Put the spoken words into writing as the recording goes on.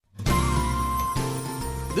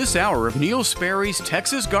This hour of Neil Sperry's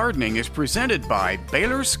Texas Gardening is presented by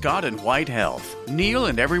Baylor Scott and White Health. Neil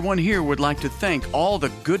and everyone here would like to thank all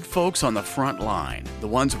the good folks on the front line, the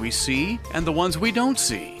ones we see and the ones we don't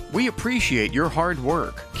see. We appreciate your hard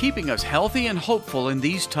work, keeping us healthy and hopeful in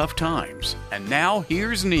these tough times. And now,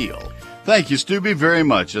 here's Neil. Thank you, Stubby, very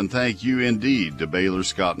much, and thank you indeed to Baylor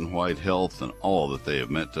Scott and White Health and all that they have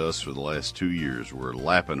meant to us for the last 2 years. We're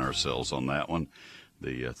lapping ourselves on that one.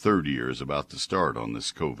 The third year is about to start on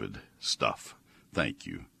this COVID stuff. Thank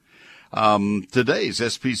you. Today's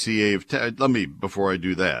SPCA of before I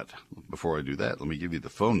do that, let me give you the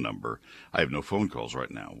phone number. I have no phone calls right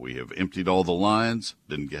now. We have emptied all the lines.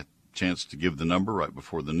 Didn't get a chance to give the number right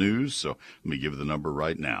before the news, so let me give the number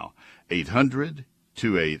right now.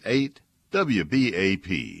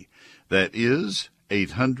 800-288-WBAP. That is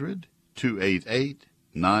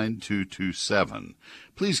 800-288-9227.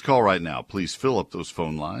 Please call right now. Please fill up those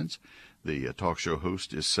phone lines. The talk show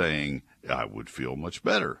host is saying, I would feel much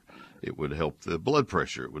better. It would help the blood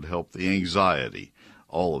pressure. It would help the anxiety,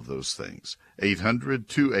 all of those things.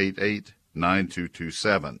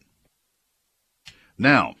 800-288-9227.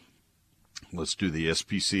 Now, let's do the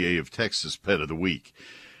SPCA of Texas Pet of the Week.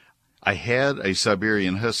 I had a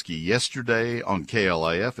Siberian Husky yesterday on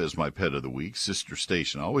KLIF as my Pet of the Week, sister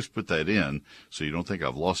station. I always put that in so you don't think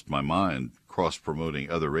I've lost my mind cross-promoting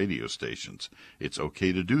other radio stations. It's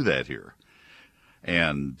okay to do that here.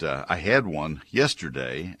 And I had one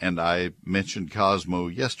yesterday, and I mentioned Cosmo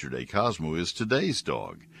yesterday. Cosmo is today's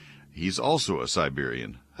dog. He's also a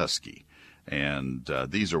Siberian Husky. And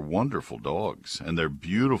these are wonderful dogs, and they're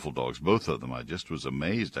beautiful dogs, both of them. I just was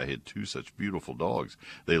amazed I had two such beautiful dogs.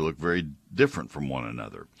 They look very different from one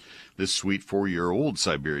another. This sweet 4-year-old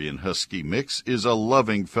Siberian Husky mix is a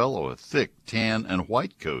loving fellow, a thick tan and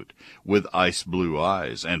white coat with ice blue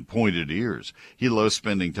eyes and pointed ears. He loves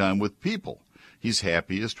spending time with people. He's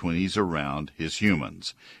happiest when he's around his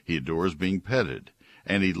humans. He adores being petted,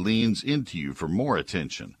 and he leans into you for more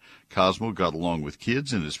attention. Cosmo got along with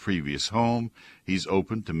kids in his previous home. He's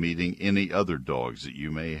open to meeting any other dogs that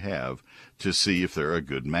you may have to see if they're a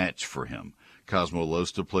good match for him. Cosmo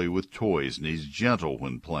loves to play with toys, and he's gentle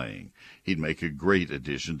when playing. He'd make a great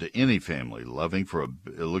addition to any family looking for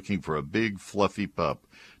a big, fluffy pup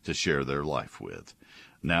to share their life with.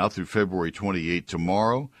 Now through February 28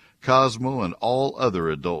 tomorrow, Cosmo and all other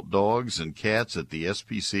adult dogs and cats at the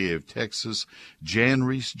SPCA of Texas, Jan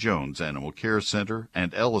Reese Jones Animal Care Center,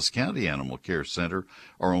 and Ellis County Animal Care Center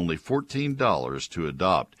are only $14 to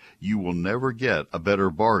adopt. You will never get a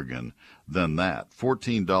better bargain than that.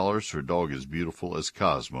 $14 for a dog as beautiful as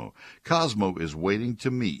Cosmo. Cosmo is waiting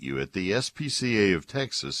to meet you at the SPCA of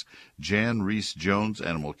Texas, Jan Reese Jones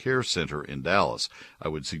Animal Care Center in Dallas. I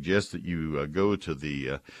would suggest that you go to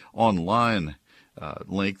the online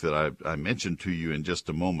link that I mentioned to you in just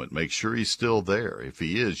a moment. Make sure he's still there. If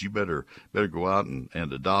he is, you better go out and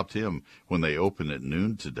adopt him when they open at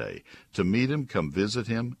noon today. To meet him, come visit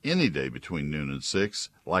him any day between noon and 6,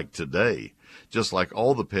 like today. Just like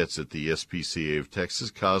all the pets at the SPCA of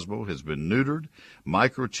Texas, Cosmo has been neutered,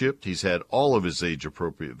 microchipped, he's had all of his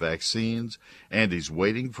age-appropriate vaccines, and he's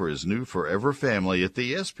waiting for his new forever family at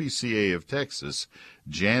the SPCA of Texas,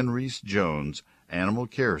 Jan Reese Jones Animal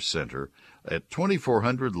Care Center, at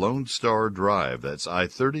 2400 Lone Star Drive. That's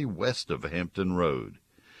I-30 west of Hampton Road.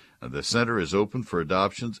 The center is open for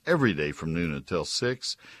adoptions every day from noon until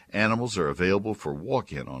 6. Animals are available for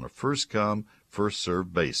walk-in on a first-come,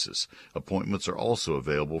 first-served basis. Appointments are also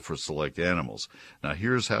available for select animals. Now,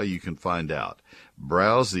 here's how you can find out.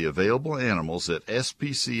 Browse the available animals at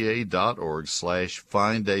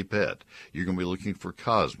spca.org/findapet. You're going to be looking for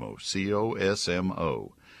Cosmo,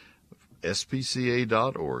 C-O-S-M-O.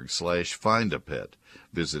 spca.org/findapet.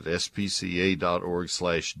 Visit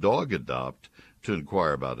spca.org/dogadopt to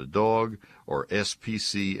inquire about a dog, or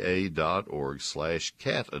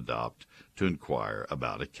spca.org/catadopt to inquire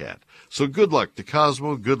about a cat. So good luck to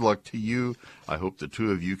Cosmo. Good luck to you. I hope the two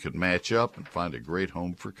of you can match up and find a great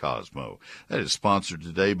home for Cosmo. That is sponsored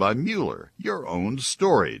today by Mueller, your own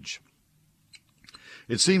storage.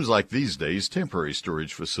 It seems like these days temporary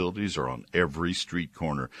storage facilities are on every street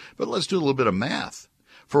corner. But let's do a little bit of math.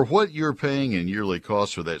 For what you're paying in yearly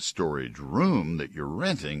costs for that storage room that you're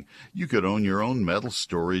renting, you could own your own metal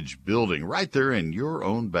storage building right there in your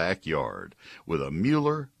own backyard with a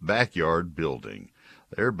Mueller Backyard Building.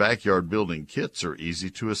 Their backyard building kits are easy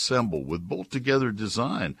to assemble with bolt-together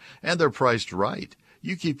design, and they're priced right.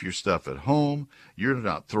 You keep your stuff at home. You're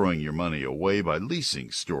not throwing your money away by leasing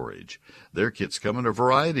storage. Their kits come in a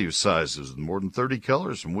variety of sizes with more than 30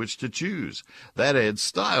 colors from which to choose. That adds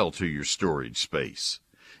style to your storage space.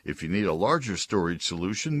 If you need a larger storage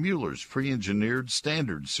solution, Mueller's pre-engineered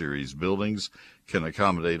standard series buildings can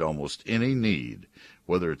accommodate almost any need.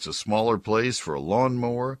 Whether it's a smaller place for a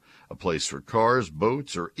lawnmower, a place for cars,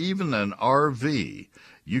 boats, or even an RV,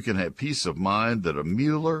 you can have peace of mind that a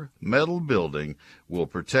Mueller metal building will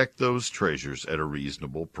protect those treasures at a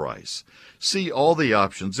reasonable price. See all the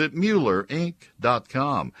options at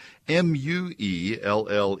MuellerInc.com,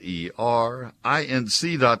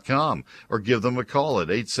 MuellerInc.com, or give them a call at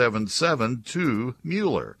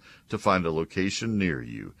 877-2-MUELLER to find a location near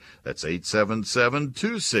you. That's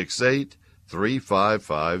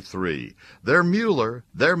 877-268-3553. They're Mueller,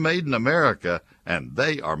 they're made in America, and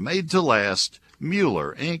they are made to last.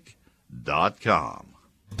 MuellerInc.com.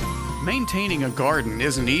 Maintaining a garden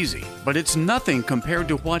isn't easy, but it's nothing compared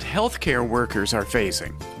to what healthcare workers are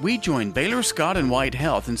facing. We join Baylor Scott and White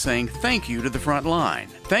Health in saying thank you to the front line.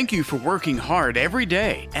 Thank you for working hard every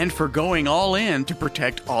day and for going all in to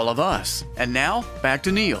protect all of us. And now, back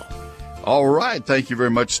to Neil. All right. Thank you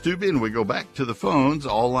very much, Stubby. And we go back to the phones.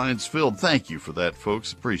 All lines filled. Thank you for that,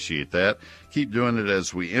 folks. Appreciate that. Keep doing it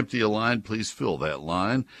as we empty a line. Please fill that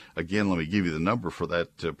line. Again, let me give you the number for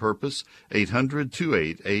that purpose,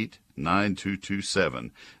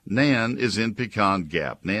 800-288-9227. Nan is in Pecan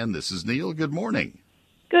Gap. Nan, this is Neil. Good morning.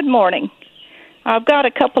 Good morning. I've got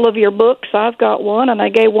a couple of your books. I've got one, and I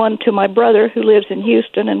gave one to my brother who lives in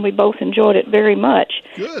Houston, and we both enjoyed it very much.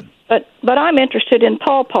 Good. But I'm interested in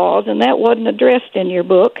pawpaws, and that wasn't addressed in your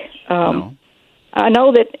book. No. I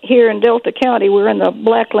know that here in Delta County we're in the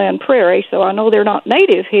Blackland Prairie, so I know they're not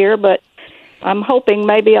native here, but I'm hoping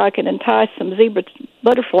maybe I can entice some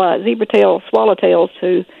zebra-tail swallowtails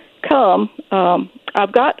to come.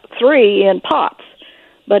 I've got 3 in pots,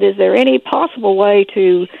 but is there any possible way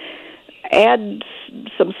to add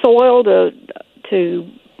some soil to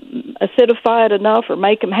acidify it enough or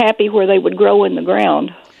make them happy where they would grow in the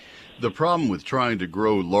ground? The problem with trying to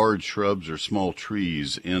grow large shrubs or small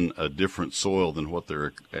trees in a different soil than what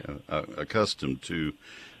they're accustomed to,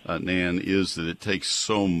 Nan, is that it takes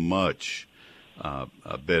so much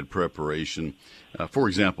bed preparation. For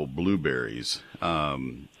example, blueberries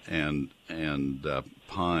and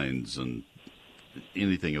pines and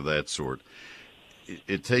anything of that sort.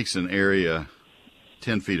 It takes an area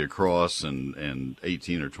 10 feet across and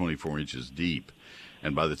 18 or 24 inches deep.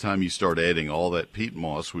 And by the time you start adding all that peat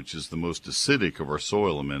moss, which is the most acidic of our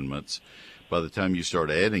soil amendments, by the time you start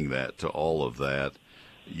adding that to all of that,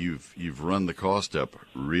 you've run the cost up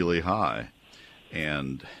really high.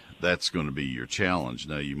 And that's going to be your challenge.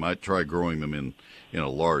 Now, you might try growing them in a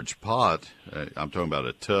large pot. I'm talking about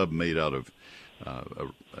a tub made out of a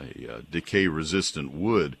decay-resistant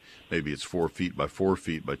wood. Maybe it's 4 feet by 4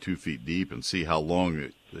 feet by 2 feet deep, and see how long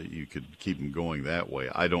you could keep them going that way.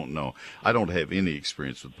 I don't know. I don't have any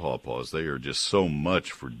experience with pawpaws. They are just so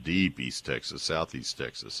much for deep East Texas, Southeast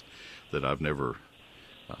Texas, that I've never,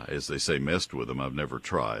 as they say, messed with them. I've never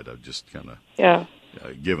tried. I've just kind of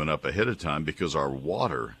given up ahead of time because our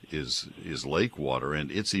water is lake water, and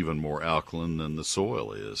it's even more alkaline than the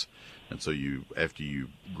soil is. And so after you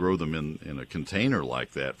grow them in a container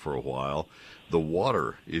like that for a while, the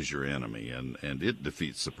water is your enemy, and it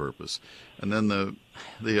defeats the purpose. And then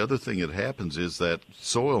the other thing that happens is that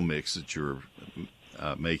soil mix that you're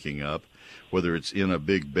making up, whether it's in a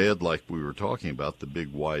big bed like we were talking about, the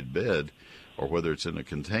big wide bed, or whether it's in a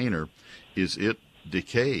container, it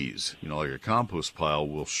decays. Like a compost pile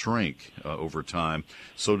will shrink over time.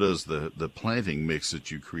 So does the planting mix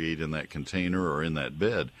that you create in that container or in that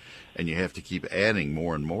bed, and you have to keep adding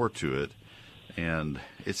more and more to it. And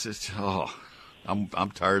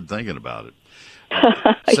I'm tired thinking about it.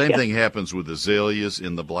 Same thing happens with azaleas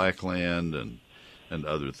in the Blackland and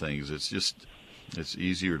other things. It's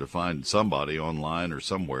easier to find somebody online or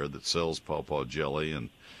somewhere that sells pawpaw jelly and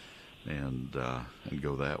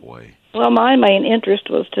go that way. Well, my main interest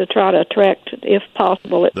was to try to attract, if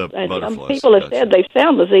possible, the butterflies. Some people have said they've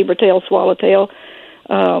found the zebra-tail swallowtail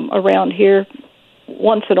around here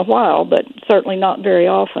once in a while, but certainly not very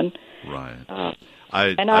often. Right.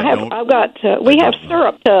 We have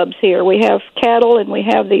syrup tubs here. We have cattle, and we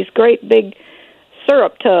have these great big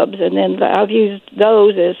syrup tubs, and then I've used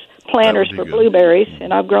those as planters for blueberries,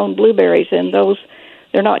 and I've grown blueberries, and those,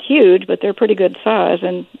 they're not huge, but they're pretty good size,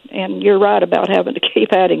 and you're right about having to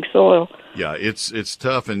keep adding soil. Yeah, it's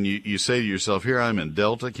tough, and you say to yourself, here I'm in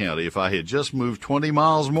Delta County. If I had just moved 20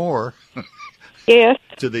 miles more yes.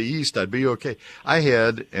 to the east, I'd be okay. I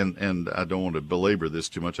had, and I don't want to belabor this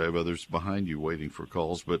too much. I have others behind you waiting for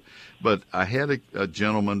calls, but I had a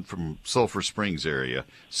gentleman from Sulphur Springs area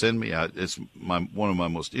send me out. It's one of my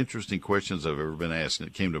most interesting questions I've ever been asked, and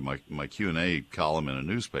it came to my Q&A column in a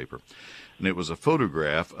newspaper. and it was a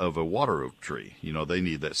photograph of a water oak tree. You know, they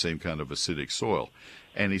need that same kind of acidic soil.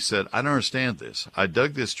 And he said, I don't understand this. I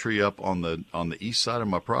dug this tree up on the east side of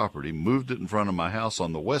my property, moved it in front of my house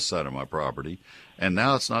on the west side of my property, and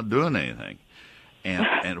now it's not doing anything.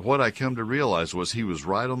 And what I come to realize was he was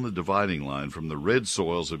right on the dividing line from the red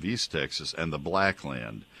soils of East Texas and the black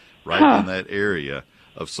land, right in that area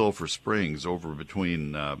of Sulphur Springs over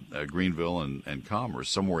between Greenville and Commerce,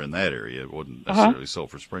 somewhere in that area. It wasn't necessarily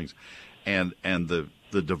Sulphur Springs. And the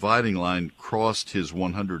dividing line crossed his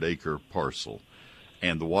 100-acre parcel.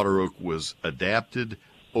 And the water oak was adapted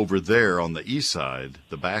over there on the east side,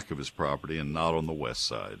 the back of his property, and not on the west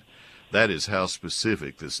side. That is how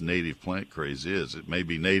specific this native plant craze is. It may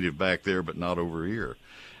be native back there, but not over here.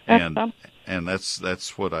 And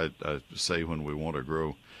that's what I say when we want to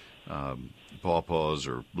grow pawpaws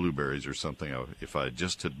or blueberries or something. If I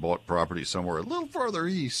just had bought property somewhere a little further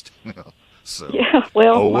east. So, yeah,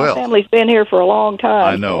 my family's been here for a long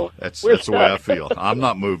time. I know. So that's the way I feel. I'm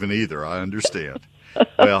not moving either. I understand.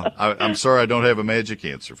 Well, I'm sorry I don't have a magic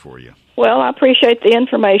answer for you. Well, I appreciate the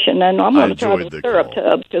information, and I'm going to try the syrup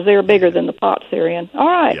call. Tubs because they're bigger than the pots they're in. All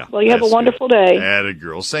right. Yeah, well, you have a wonderful day. Atta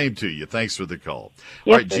girl. Same to you. Thanks for the call.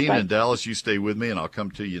 Yes, all right, Gene in Dallas, you stay with me, and I'll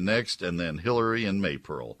come to you next, and then Hillary in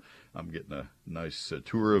Maypearl. I'm getting a nice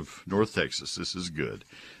tour of North Texas. This is good.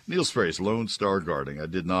 Neil Sperry's Lone Star Gardening. I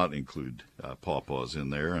did not include pawpaws in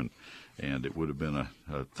there, and it would have been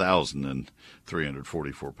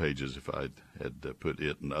 1,344 pages if I had put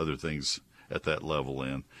it and other things at that level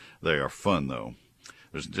in. They are fun, though.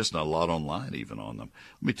 There's just not a lot online even on them.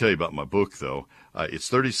 Let me tell you about my book, though.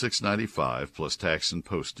 It's $36.95 plus tax and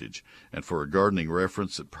postage. And for a gardening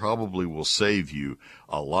reference, it probably will save you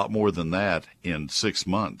a lot more than that in 6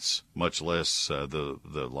 months, much less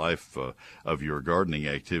the life of your gardening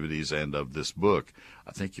activities and of this book.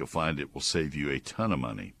 I think you'll find it will save you a ton of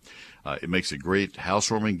money. It makes a great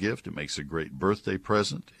housewarming gift. It makes a great birthday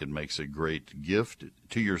present. It makes a great gift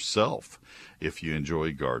to yourself if you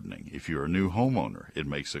enjoy gardening. If you're a new homeowner, it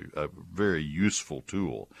makes a very useful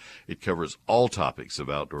tool. It covers all topics of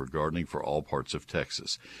outdoor gardening for all parts of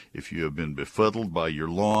Texas. If you have been befuddled by your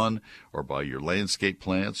lawn or by your landscape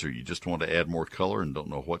plants, or you just want to add more color and don't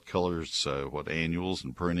know what colors, what annuals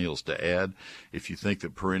and perennials to add, if you think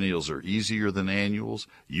that perennials are easier than annuals,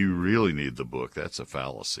 you really need the book. That's a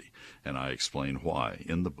fallacy. And I explain why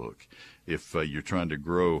in the book. If you're trying to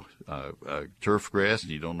grow turf grass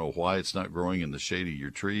and you don't know why it's not growing in the shade of your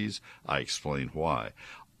trees, I explain why.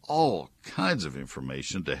 All kinds of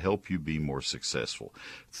information to help you be more successful.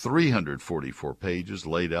 344 pages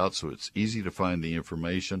laid out so it's easy to find the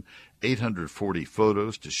information. 840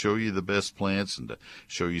 photos to show you the best plants and to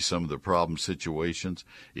show you some of the problem situations.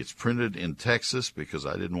 It's printed in Texas because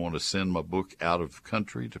I didn't want to send my book out of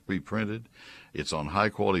country to be printed. It's on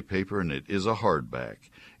high-quality paper, and it is a hardback.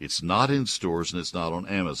 It's not in stores, and it's not on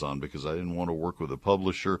Amazon because I didn't want to work with a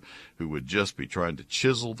publisher who would just be trying to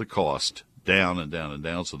chisel the cost down and down and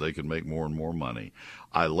down so they could make more and more money.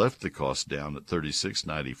 I left the cost down at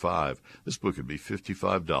 $36.95. This book would be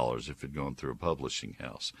 $55 if it had gone through a publishing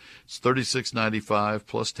house. It's $36.95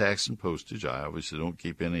 plus tax and postage. I obviously don't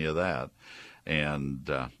keep any of that. And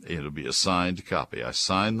it'll be a signed copy. I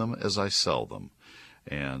sign them as I sell them.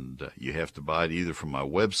 And you have to buy it either from my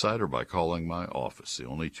website or by calling my office. The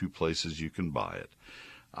only two places you can buy it.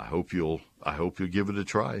 I hope you'll give it a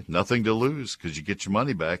try. Nothing to lose because you get your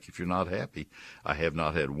money back if you're not happy. I have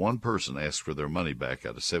not had one person ask for their money back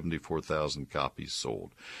out of 74,000 copies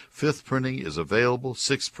sold. 5th printing is available.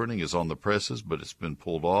 6th printing is on the presses, but it's been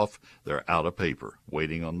pulled off. They're out of paper,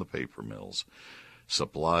 waiting on the paper mills.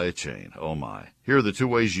 Supply chain. Oh, my. Here are the 2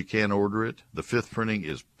 ways you can order it. The 5th printing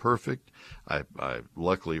is perfect. I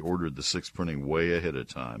luckily ordered the 6th printing way ahead of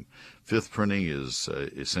time. 5th printing is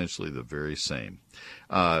essentially the very same.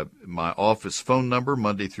 My office phone number,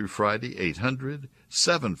 Monday through Friday,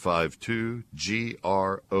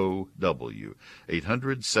 800-752-GROW.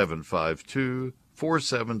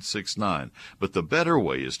 800-752-4769. But the better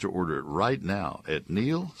way is to order it right now at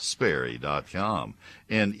neilsperry.com.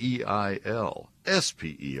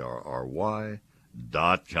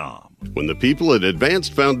 NEILSPERRY.com. When the people at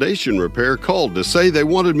Advanced Foundation Repair called to say they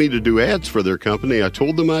wanted me to do ads for their company, I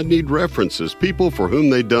told them I'd need references, people for whom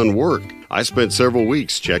they'd done work. I spent several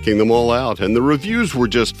weeks checking them all out, and the reviews were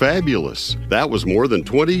just fabulous. That was more than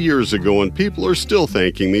 20 years ago, and people are still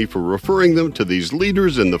thanking me for referring them to these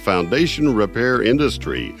leaders in the foundation repair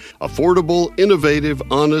industry. Affordable, innovative,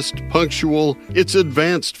 honest, punctual. It's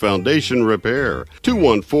advanced foundation repair.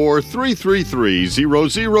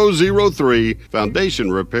 214-333-0003,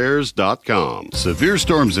 foundationrepairs.com. Severe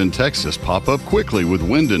storms in Texas pop up quickly with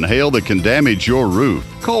wind and hail that can damage your roof.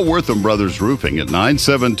 Call Wortham Brothers Roofing at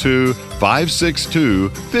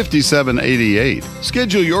 972-562-5788.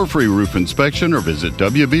 Schedule your free roof inspection or visit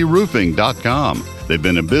wbroofing.com. They've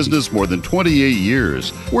been in business more than 28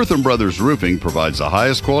 years. Wortham Brothers Roofing provides the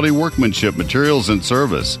highest quality workmanship, materials, and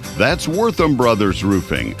service. That's Wortham Brothers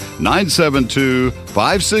Roofing,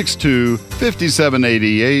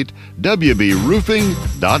 972-562-5788,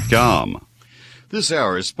 wbroofing.com. This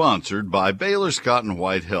hour is sponsored by Baylor Scott and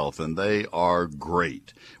White Health, and they are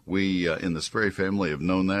great. We in the Sperry family have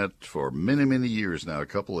known that for many, many years now, a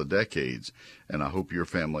couple of decades, and I hope your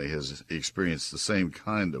family has experienced the same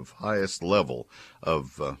kind of highest level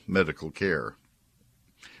of medical care.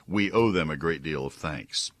 We owe them a great deal of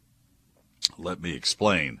thanks. Let me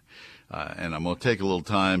explain. And I'm going to take a little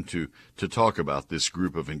time to talk about this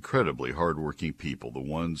group of incredibly hardworking people, the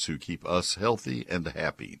ones who keep us healthy and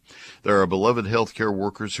happy. There are beloved healthcare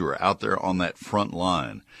workers who are out there on that front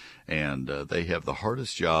line, and they have the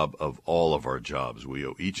hardest job of all of our jobs. We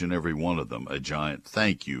owe each and every one of them a giant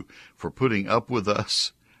thank you for putting up with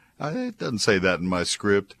us. It doesn't say that in my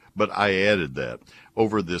script, but I added that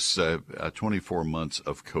over this 24 months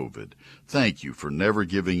of COVID. Thank you for never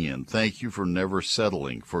giving in. Thank you for never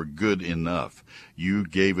settling for good enough. You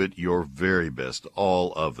gave it your very best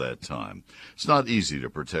all of that time. It's not easy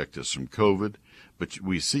to protect us from COVID, but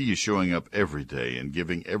we see you showing up every day and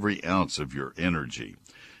giving every ounce of your energy.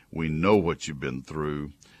 We know what you've been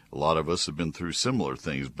through. A lot of us have been through similar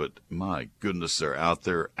things, but my goodness, they're out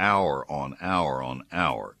there hour on hour on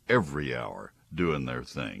hour, every hour, doing their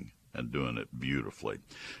thing and doing it beautifully.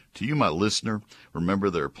 To you, my listener, remember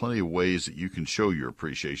there are plenty of ways that you can show your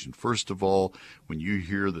appreciation. First of all, when you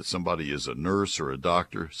hear that somebody is a nurse or a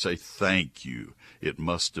doctor, say thank you. It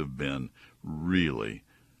must have been really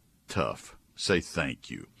tough. Say thank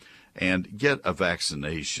you. And get a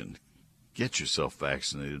vaccination. Get yourself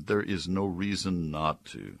vaccinated. There is no reason not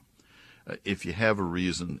to. If you have a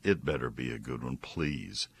reason, it better be a good one,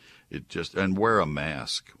 please. And wear a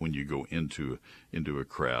mask when you go into a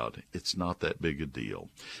crowd. It's not that big a deal.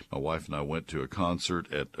 My wife and I went to a concert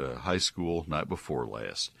at high school night before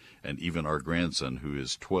last, and even our grandson, who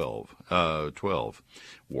is 12,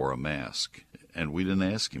 wore a mask, and we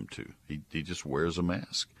didn't ask him to. He just wears a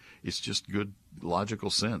mask. It's just good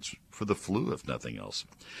logical sense for the flu, if nothing else.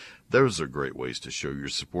 Those are great ways to show your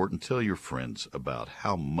support and tell your friends about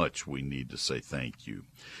how much we need to say thank you.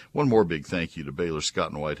 One more big thank you to Baylor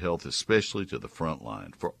Scott and White Health, especially to the front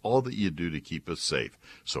line, for all that you do to keep us safe.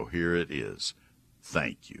 So here it is.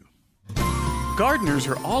 Thank you. Gardeners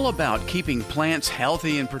are all about keeping plants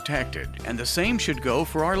healthy and protected, and the same should go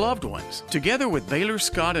for our loved ones. Together with Baylor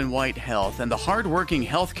Scott and White Health and the hardworking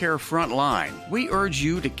healthcare front line, we urge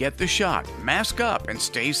you to get the shot, mask up, and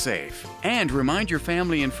stay safe. And remind your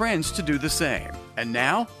family and friends to do the same. And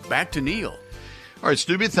now, back to Neil. All right,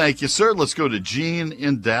 Stubby, thank you, sir. Let's go to Gene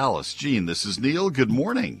in Dallas. Gene, this is Neil. Good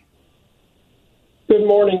morning. Good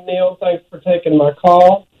morning, Neil. Thanks for taking my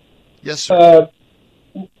call. Yes, sir.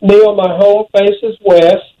 Neil, my home faces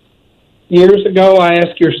west. Years ago, I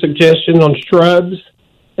asked your suggestion on shrubs,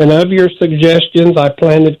 and of your suggestions, I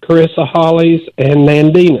planted Carissa hollies and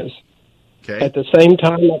nandinas. Okay. At the same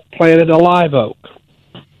time, I planted a live oak.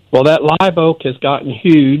 Well, that live oak has gotten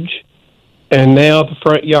huge, and now the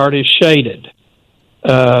front yard is shaded.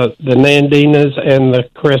 The nandinas and the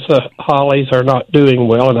Carissa hollies are not doing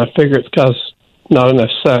well, and I figure it's because not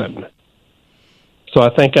enough sun. So I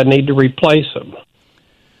think I need to replace them.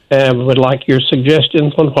 And would like your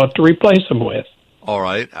suggestions on what to replace them with. All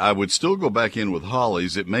right. I would still go back in with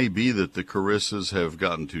hollies. It may be that the Carissas have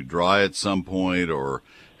gotten too dry at some point or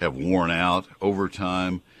have worn out over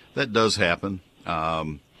time. That does happen.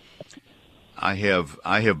 I have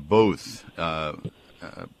both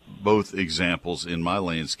examples in my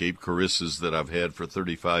landscape, Carissas that I've had for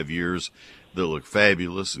 35 years that look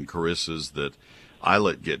fabulous and Carissas that I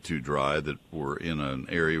let get too dry that were in an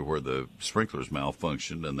area where the sprinklers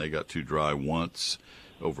malfunctioned, and they got too dry once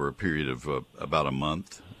over a period of about a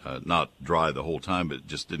month. Not dry the whole time, but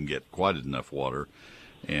just didn't get quite enough water.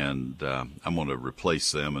 And I'm going to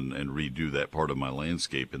replace them and redo that part of my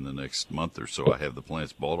landscape in the next month or so. I have the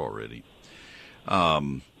plants bought already.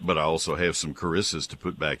 But I also have some Carissas to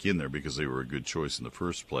put back in there because they were a good choice in the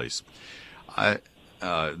first place.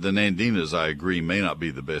 The Nandinas, I agree, may not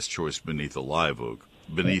be the best choice beneath a live oak.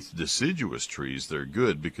 Beneath deciduous trees, they're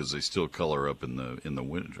good because they still color up in the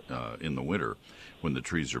winter when the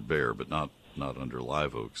trees are bare, but not under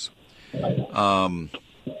live oaks. I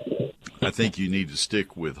think you need to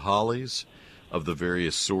stick with hollies of the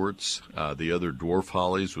various sorts. The other dwarf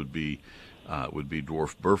hollies would be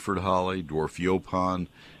dwarf Burford holly, dwarf Yaupon,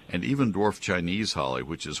 and even dwarf Chinese holly,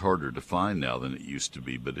 which is harder to find now than it used to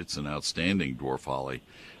be, but it's an outstanding dwarf holly.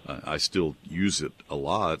 I still use it a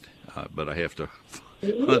lot, but I have to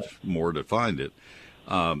hunt more to find it.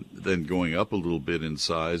 Then going up a little bit in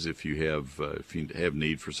size, if you have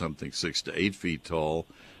need for something 6 to 8 feet tall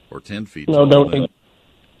or 10 feet tall,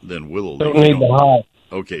 then willow leaf. Don't need the height.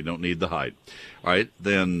 Okay, don't need the height. All right,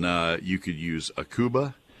 then you could use a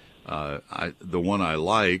Cuba. The one I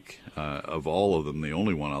like of all of them, the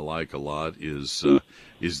only one I like a lot is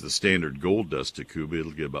the standard gold dust Cuba.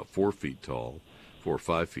 It'll get about 4 feet tall, 4 or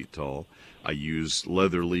 5 feet tall. I use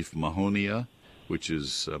leatherleaf mahonia, which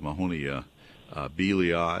is Mahonia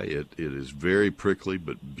beelii. It is very prickly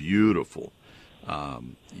but beautiful.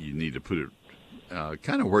 You need to put it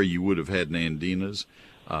kind of where you would have had Nandinas,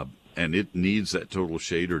 and it needs that total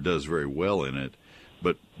shade, or does very well in it.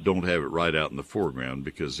 But don't have it right out in the foreground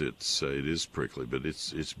because it is prickly, but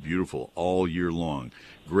it's beautiful all year long.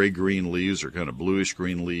 Gray-green leaves or kind of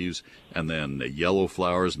bluish-green leaves, and then yellow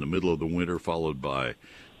flowers in the middle of the winter, followed by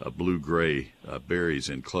blue-gray berries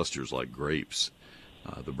in clusters like grapes.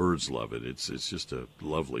 The birds love it. It's just a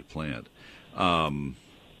lovely plant.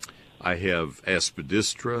 I have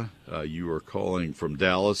aspidistra. You are calling from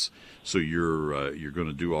Dallas, so you're going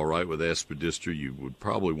to do all right with aspidistra. You would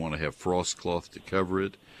probably want to have frost cloth to cover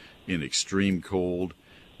it in extreme cold,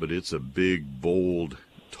 but it's a big, bold,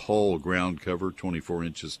 tall ground cover, 24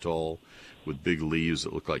 inches tall, with big leaves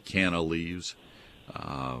that look like canna leaves.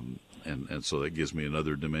 And so that gives me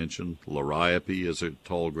another dimension. Liriope is a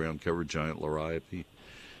tall ground cover, giant liriope.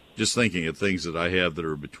 Just thinking of things that I have that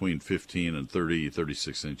are between 15 and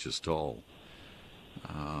 36 inches tall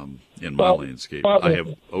in my landscape. I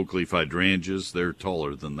have oak leaf hydrangeas. They're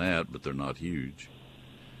taller than that, but they're not huge.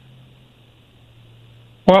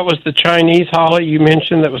 What was the Chinese holly you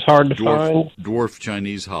mentioned that was hard to find? Dwarf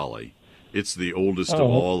Chinese holly. It's the oldest of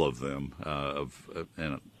all of them.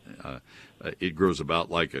 It grows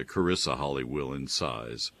about like a Carissa holly will in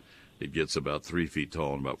size. It gets about 3 feet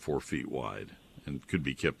tall and about 4 feet wide, and could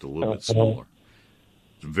be kept a little bit smaller.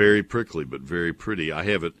 It's very prickly, but very pretty. I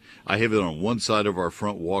have it on one side of our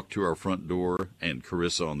front walk to our front door, and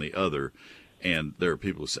Carissa on the other. And there are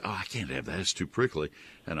people who say, "Oh, I can't have that; it's too prickly."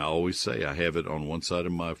 And I always say I have it on one side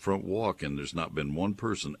of my front walk, and there's not been one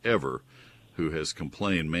person ever who has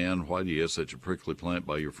complained, "Man, why do you have such a prickly plant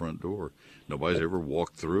by your front door?" Nobody's ever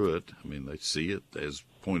walked through it. I mean, they see it as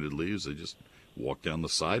pointed leaves. They just walk down the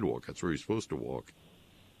sidewalk. That's where you're supposed to walk.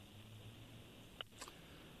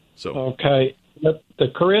 So okay, but the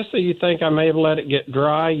Carissa, you think I may have let it get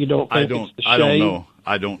dry? You don't think it's the shade? I don't know.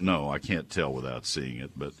 I don't know. I can't tell without seeing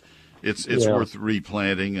it, but it's worth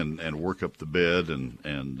replanting and work up the bed and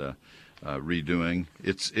redoing.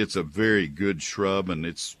 It's a very good shrub, and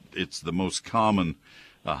it's the most common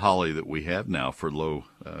holly that we have now for low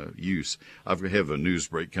use. I have a news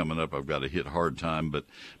break coming up. I've got to hit hard time, but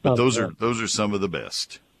those are some of the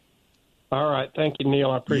best. All right. Thank you,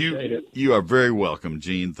 Neil. I appreciate it. You are very welcome,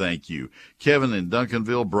 Gene. Thank you. Kevin in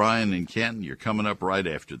Duncanville, Brian in Canton, you're coming up right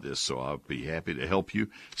after this, so I'll be happy to help you.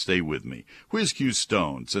 Stay with me. Whiz-Q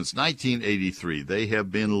Stone. Since 1983, they have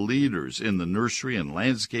been leaders in the nursery and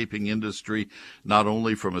landscaping industry, not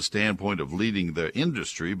only from a standpoint of leading the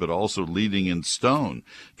industry, but also leading in stone.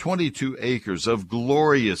 22 acres of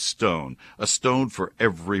glorious stone, a stone for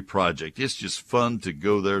every project. It's just fun to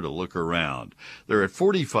go there to look around. They're at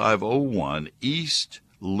 4501 East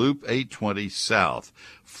Loop 820 South,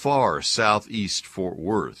 far southeast Fort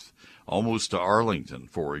Worth, almost to Arlington,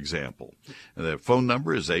 for example. And the phone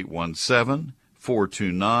number is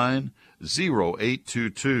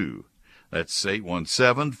 817-429-0822. That's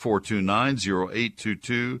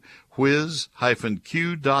 817-429-0822.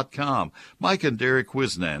 Whiz-Q.com. Mike and Derek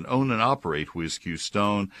Whiznan own and operate Whiz-Q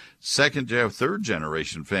Stone, third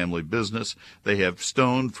generation family business. They have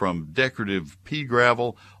stone from decorative pea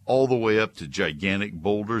gravel all the way up to gigantic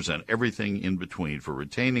boulders and everything in between for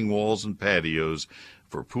retaining walls and patios,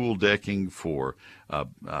 for pool decking, for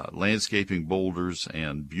landscaping boulders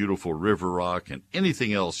and beautiful river rock and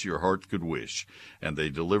anything else your heart could wish. And they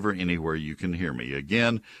deliver anywhere you can hear me.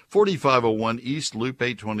 Again, 4501 East Loop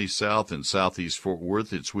 820 South in Southeast Fort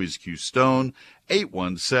Worth. It's Whiz-Q Stone,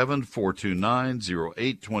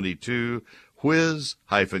 817-429-0822, Whiz-Q.com.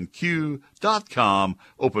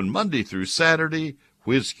 Open Monday through Saturday,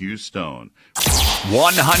 Whiz-Q Stone.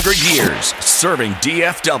 100 years serving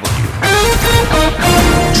DFW.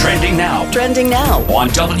 Trending now. Trending now On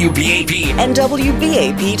WBAP. and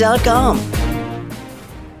WBAP.com.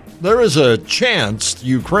 There is a chance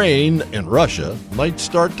Ukraine and Russia might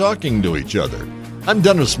start talking to each other. I'm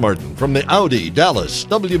Dennis Martin from the Audi Dallas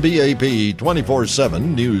WBAP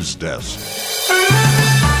 24/7 News Desk.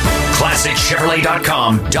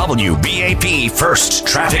 ClassicChevrolet.com, WBAP First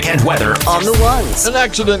Traffic and Weather. On the ones. An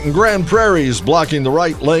accident in Grand Prairie is blocking the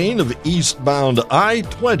right lane of eastbound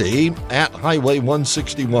I-20 at Highway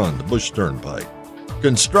 161, the Bush Turnpike.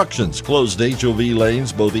 Construction's closed HOV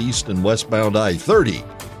lanes both east and westbound I-30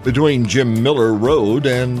 between Jim Miller Road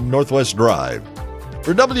and Northwest Drive.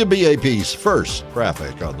 For WBAP's First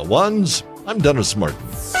Traffic on the Ones, I'm Dennis Martin.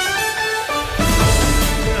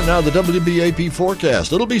 And now the WBAP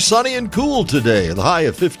forecast. It'll be sunny and cool today, the high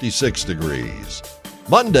of 56 degrees.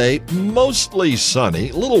 Monday, mostly sunny,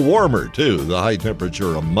 a little warmer too. The high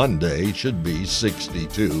temperature on Monday should be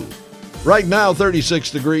 62. Right now, 36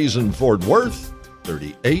 degrees in Fort Worth,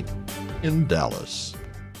 38 in Dallas.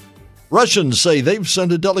 Russians say they've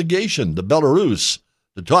sent a delegation to Belarus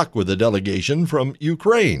to talk with a delegation from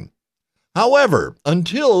Ukraine. However,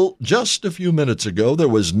 until just a few minutes ago, there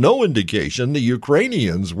was no indication the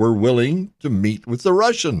Ukrainians were willing to meet with the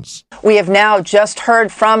Russians. We have now just heard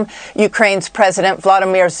from Ukraine's President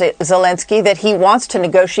Vladimir Zelensky that he wants to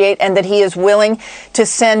negotiate and that he is willing to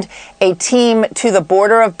send a team to the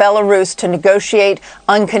border of Belarus to negotiate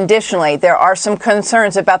unconditionally. There are some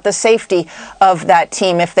concerns about the safety of that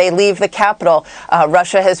team if they leave the capital.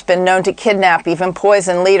 Russia has been known to kidnap, even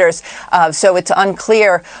poison leaders, so it's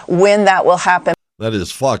unclear when that will happen. That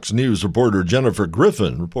is Fox News reporter Jennifer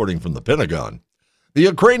Griffin reporting from the Pentagon. The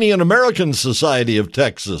Ukrainian American Society of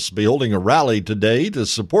Texas be holding a rally today to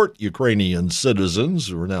support Ukrainian citizens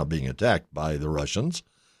who are now being attacked by the Russians.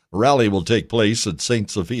 The rally will take place at St.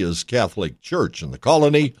 Sophia's Catholic Church in the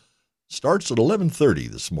Colony. Starts at 11:30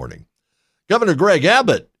 this morning. Governor Greg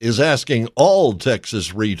Abbott is asking all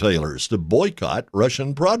Texas retailers to boycott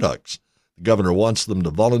Russian products. The governor wants them to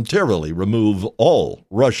voluntarily remove all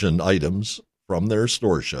Russian items from their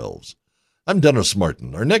store shelves. I'm Dennis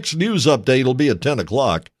Martin. Our next news update will be at 10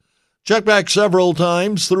 o'clock. Check back several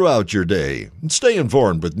times throughout your day and stay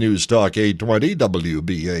informed with News Talk 820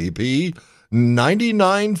 WBAP,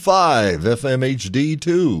 99.5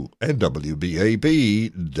 FMHD2, and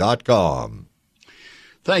WBAP.com.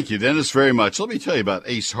 Thank you, Dennis, very much. Let me tell you about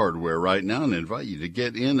Ace Hardware right now and invite you to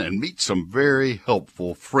get in and meet some very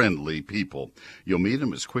helpful, friendly people. You'll meet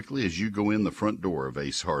them as quickly as you go in the front door of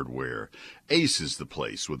Ace Hardware. Ace is the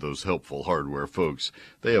place with those helpful hardware folks.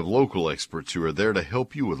 They have local experts who are there to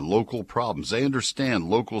help you with local problems. They understand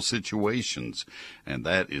local situations, and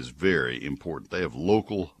that is very important. They have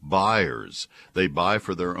local buyers. They buy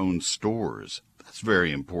for their own stores. That's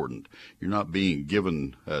very important. You're not being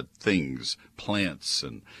given things, plants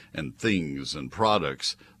and things and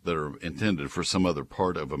products that are intended for some other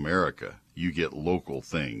part of America. You get local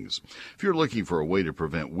things. If you're looking for a way to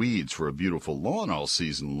prevent weeds for a beautiful lawn all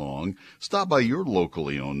season long, stop by your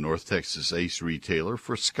locally owned North Texas Ace retailer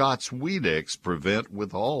for Scott's Weed X Prevent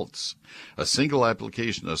with Halts. A single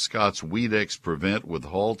application of Scott's Weed X Prevent with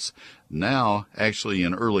Halts now, actually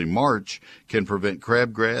in early March, can prevent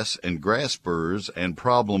crabgrass and grass burrs and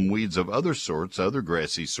problem weeds of other sorts, other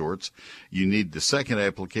grassy sorts. You need the second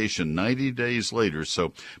application 90 days later,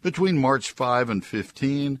 so between March 5 and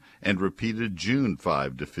 15 and repeated June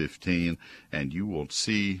 5 to 15, and you will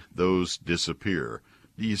see those disappear.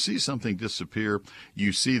 Do you see something disappear?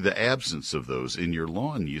 You see the absence of those in your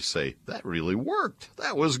lawn. You say, that really worked.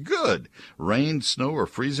 That was good. Rain, snow, or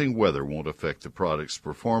freezing weather won't affect the product's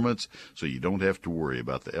performance, so you don't have to worry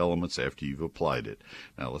about the elements after you've applied it.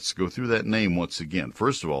 Now, let's go through that name once again.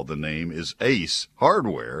 First of all, the name is Ace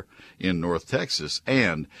Hardware in North Texas,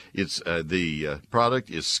 and it's the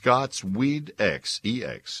product is Scott's Weed X,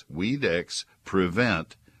 EX, Weed X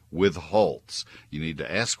Prevent with Halts. You need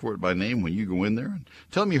to ask for it by name when you go in there and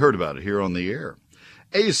tell them you heard about it here on the air.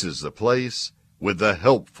 Ace is the place with the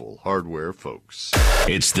helpful hardware folks.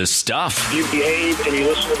 It's the stuff You behave and you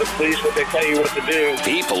listen to the police, what they tell you what to do.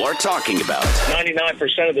 people are talking about.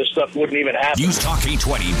 99% of this stuff wouldn't even happen. News Talk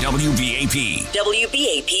 820 WBAP.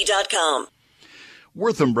 WBAP.com.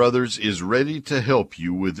 Wortham Brothers is ready to help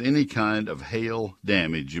you with any kind of hail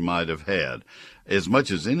damage you might have had. As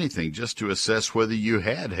much as anything, just to assess whether you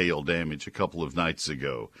had hail damage a couple of nights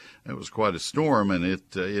ago. It was quite a storm, and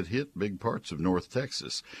it hit big parts of North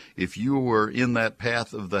Texas. If you were in that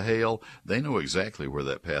path of the hail, they know exactly where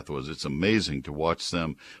that path was. It's amazing to watch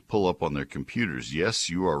them pull up on their computers. Yes,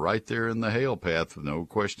 you are right there in the hail path, no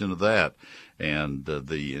question of that. And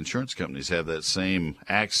the insurance companies have that same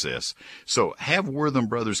access. So have Wortham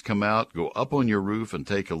Brothers come out, go up on your roof and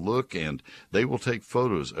take a look, and they will take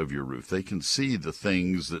photos of your roof. They can see the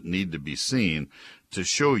things that need to be seen to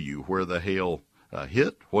show you where the hail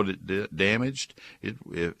hit, what it damaged.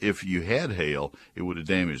 If you had hail, it would have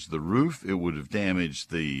damaged the roof. It would have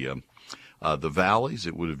damaged the valleys.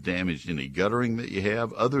 It would have damaged any guttering that you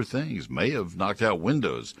have. Other things may have knocked out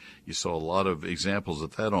windows. You saw a lot of examples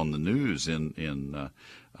of that on the news in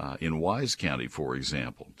Wise County, for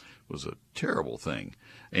example. It was a terrible thing.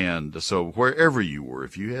 And so wherever you were,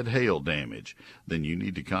 if you had hail damage, then you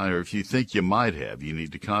need to or if you think you might have, you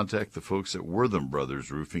need to contact the folks at Wortham Brothers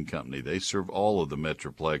Roofing Company. They serve all of the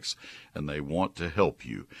Metroplex, and they want to help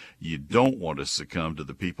you. You don't want to succumb to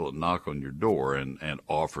the people that knock on your door and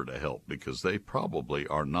offer to help, because they probably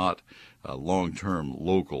are not long-term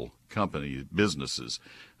local company businesses.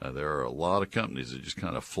 There are a lot of companies that just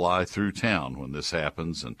kind of fly through town when this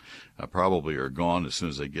happens, and probably are gone as soon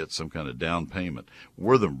as they get some kind of down payment.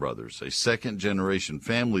 Wortham Brothers, a second-generation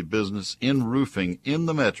family business in roofing in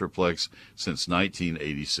the Metroplex since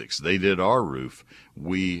 1986. They did our roof.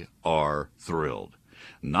 We are thrilled.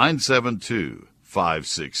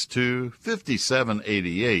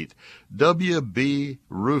 972-562-5788,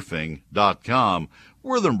 WBRoofing.com.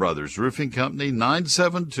 Wortham Brothers Roofing Company,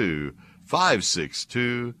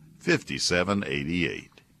 972-562-5788.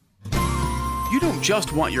 You don't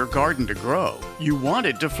just want your garden to grow, you want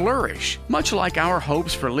it to flourish. Much like our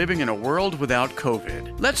hopes for living in a world without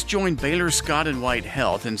COVID. Let's join Baylor Scott & White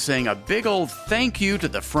Health in saying a big old thank you to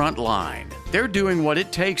the front line. They're doing what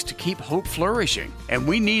it takes to keep hope flourishing, and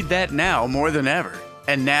we need that now more than ever.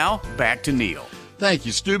 And now, back to Neil. Thank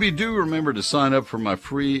you, Stubby. Do remember to sign up for my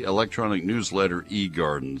free electronic newsletter,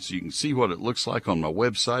 eGardens. You can see what it looks like on my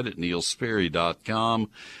website at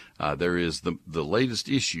neilsperry.com. There is the latest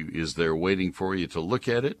issue is there waiting for you to look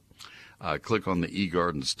at it. Click on the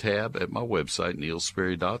eGardens tab at my website,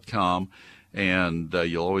 neilsperry.com, and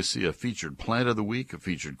you'll always see a featured plant of the week, a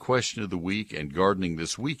featured question of the week, and gardening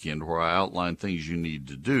this weekend, where I outline things you need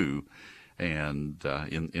to do. And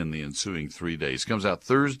in the ensuing 3 days. Comes out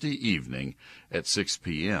Thursday evening at 6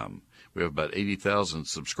 p.m. We have about 80,000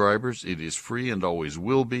 subscribers. It is free and always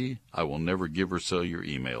will be. I will never give or sell your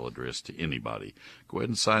email address to anybody. Go ahead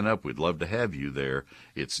and sign up. We'd love to have you there.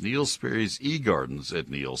 It's Neil Sperry's eGardens at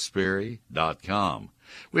neilsperry.com.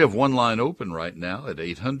 We have one line open right now at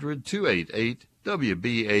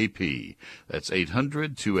 800-288-WBAP. That's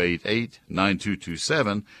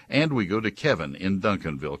 800-288-9227. And we go to Kevin in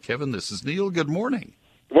Duncanville. Kevin, this is Neil. Good morning.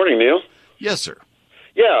 Good morning, Neil. Yes, sir.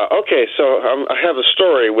 Yeah, okay, so I have a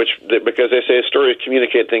story, because they say stories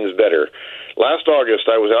communicate things better. Last August,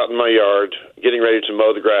 I was out in my yard getting ready to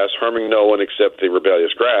mow the grass, harming no one except the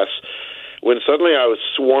rebellious grass, when suddenly I was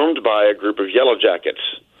swarmed by a group of yellow jackets.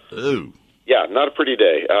 Ooh. Yeah, not a pretty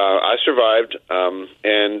day. I survived,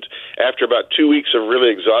 and after about 2 weeks of really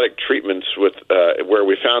exotic treatments with where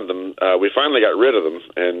we found them, we finally got rid of them.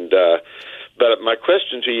 And but my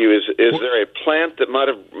question to you is there a plant that might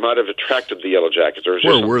have attracted the yellow jackets? Or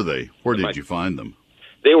where were they? Where did you find them?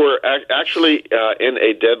 They were actually in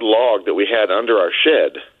a dead log that we had under our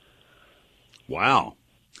shed. Wow.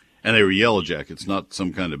 And they were yellow jackets, not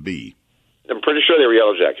some kind of bee. I'm pretty sure they were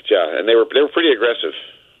yellow jackets, yeah, and they were pretty aggressive.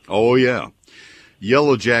 Oh, yeah.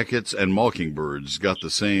 Yellow jackets and mockingbirds got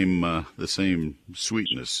the same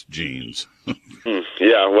sweetness genes.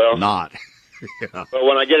 Yeah, well. Not. Yeah. Well,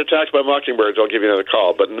 when I get attacked by mockingbirds, I'll give you another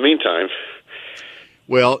call. But in the meantime.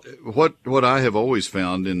 Well, what I have always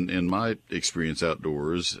found in my experience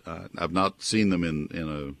outdoors, I've not seen them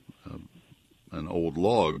in an old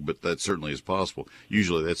log, but that certainly is possible.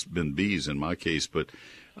 Usually that's been bees in my case, but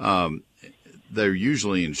they're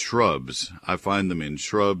usually in shrubs. I find them in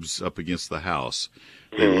shrubs up against the house.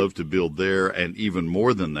 They love to build there, and even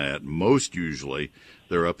more than that, most usually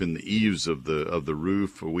they're up in the eaves of the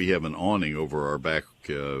roof. We have an awning over our back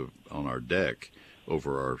on our deck,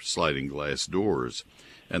 over our sliding glass doors,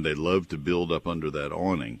 and they love to build up under that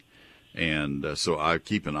awning. And so I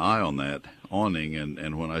keep an eye on that awning,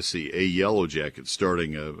 and when I see a yellow jacket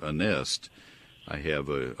starting a nest,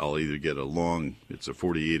 I'll either get it's a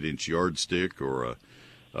 48-inch yardstick or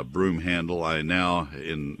a broom handle. I now,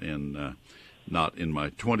 not in my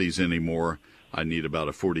 20s anymore, I need about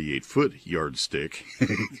a 48-foot yardstick. So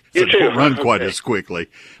I don't run quite as quickly,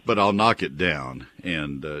 but I'll knock it down,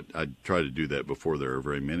 and I try to do that before there are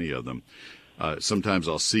very many of them. Sometimes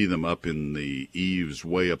I'll see them up in the eaves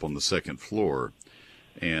way up on the second floor,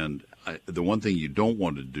 and the one thing you don't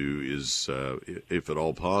want to do is, if at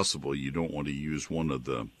all possible, you don't want to use one of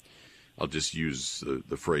I'll just use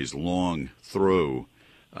the phrase long throw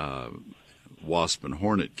wasp and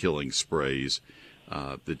hornet killing sprays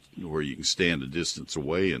where you can stand a distance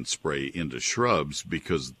away and spray into shrubs,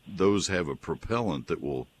 because those have a propellant that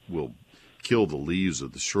will kill the leaves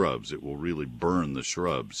of the shrubs. It will really burn the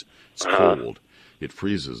shrubs. It's cold. It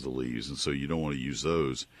freezes the leaves, and so you don't want to use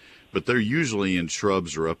those. But they're usually in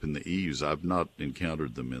shrubs or up in the eaves. I've not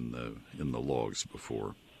encountered them in the logs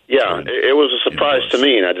before. Yeah, it was a surprise to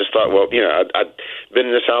me, and I just thought, well, I'd been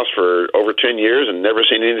in this house for over 10 years and never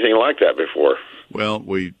seen anything like that before. Well,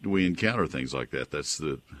 we encounter things like that. That's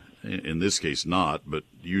in this case not, but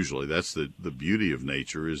usually that's the beauty of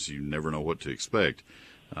nature, is you never know what to expect.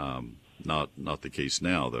 Not the case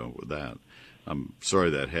now, though, with that. I'm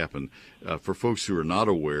sorry that happened. For folks who are not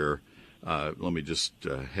aware, let me just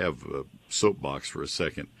have a soapbox for a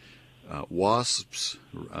second. Wasps,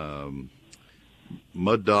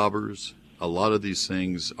 mud daubers, a lot of these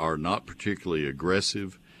things are not particularly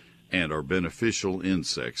aggressive and are beneficial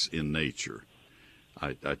insects in nature.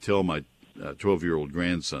 I tell my 12-year-old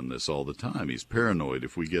grandson this all the time. He's paranoid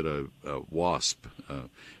if we get a wasp,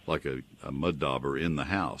 like a mud dauber, in the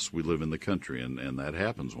house. We live in the country, and that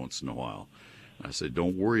happens once in a while. I say,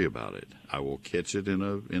 don't worry about it. I will catch it in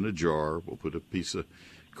a jar. We'll put a piece of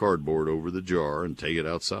cardboard over the jar and take it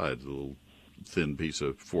outside, a little thin piece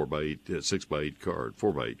of 4x8, 6x8 card,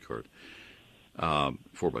 4x8 card,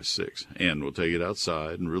 4x6. And we'll take it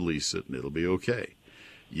outside and release it, and it'll be okay.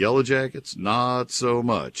 Yellow jackets, not so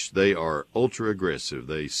much. They are ultra aggressive.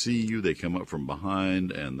 They see you, they come up from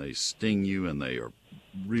behind, and they sting you, and they are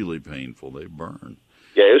really painful. They burn.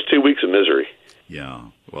 Yeah, it was 2 weeks of misery.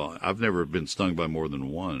 Yeah. Well, I've never been stung by more than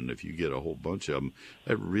one, and if you get a whole bunch of them,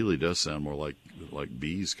 that really does sound more like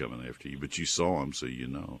bees coming after you. But you saw them, so you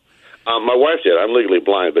know. My wife did. I'm legally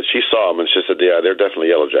blind, but she saw them, and she said, yeah, they're definitely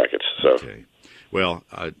yellow jackets. So. Okay. Well,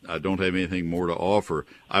 I don't have anything more to offer.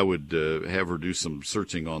 I would have her do some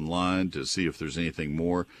searching online to see if there's anything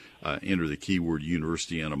more. Enter the keyword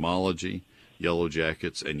university entomology, yellow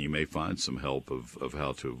jackets, and you may find some help of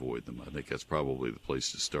how to avoid them. I think that's probably the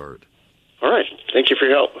place to start. All right. Thank you for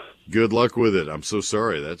your help. Good luck with it. I'm so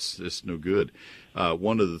sorry. That's no good.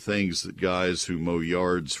 One of the things that guys who mow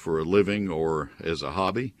yards for a living or as a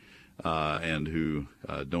hobby and who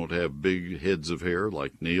don't have big heads of hair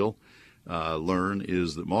like Neil learn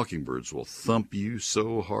is that mockingbirds will thump you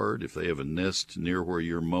so hard if they have a nest near where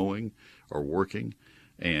you're mowing or working,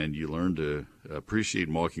 and you learn to appreciate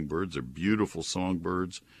mockingbirds. They're beautiful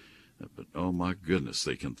songbirds, but oh my goodness,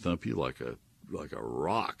 they can thump you like a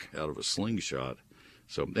rock out of a slingshot.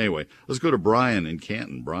 So anyway, let's go to Brian in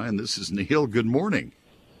Canton. Brian, this is Neil. Good morning.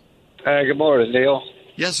 Good morning, Neil.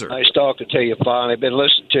 Yes, sir. Nice talking to you finally. Been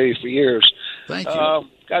listening to you for years. Thank you.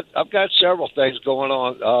 I've got several things going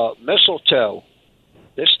on. Mistletoe.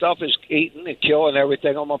 This stuff is eating and killing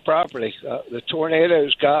everything on my property. The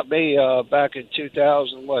tornadoes got me back in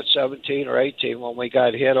 2017 or 18 when we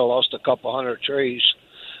got hit. I lost a couple hundred trees.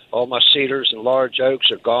 All my cedars and large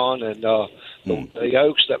oaks are gone, and the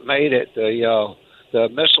oaks that made it, the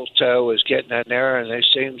mistletoe is getting in there, and it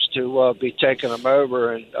seems to be taking them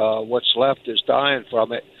over, and what's left is dying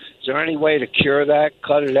from it. Is there any way to cure that,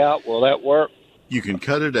 cut it out? Will that work? You can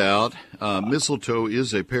cut it out. Mistletoe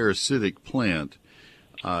is a parasitic plant.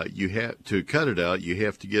 You have to cut it out. You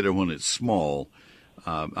have to get it when it's small.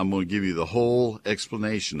 I'm going to give you the whole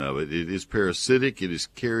explanation of it. It is parasitic. It is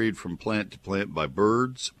carried from plant to plant by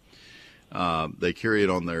birds. They carry it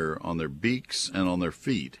on their beaks and on their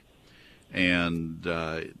feet, and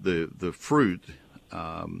the fruit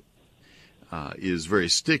is very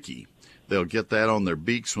sticky. They'll get that on their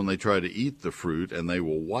beaks when they try to eat the fruit, and they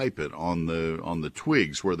will wipe it on the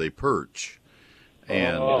twigs where they perch.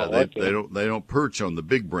 And they don't perch on the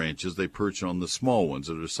big branches. They perch on the small ones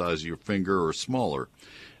that are the size of your finger or smaller.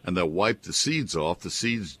 And they'll wipe the seeds off. The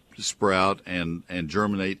seeds sprout and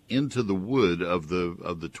germinate into the wood of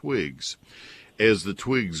the twigs. As the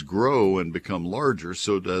twigs grow and become larger,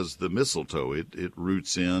 so does the mistletoe. It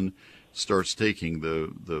roots in, starts taking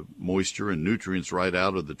the moisture and nutrients right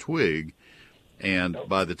out of the twig. And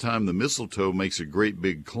by the time the mistletoe makes a great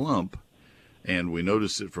big clump, and we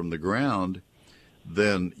notice it from the ground,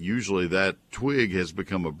 then usually that twig has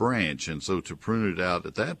become a branch. And so to prune it out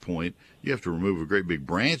at that point, you have to remove a great big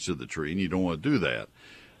branch of the tree, and you don't want to do that.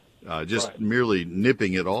 Merely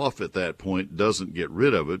nipping it off at that point doesn't get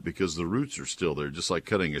rid of it because the roots are still there. Just like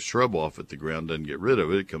cutting a shrub off at the ground doesn't get rid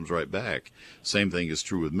of it. It comes right back. Same thing is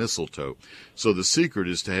true with mistletoe. So the secret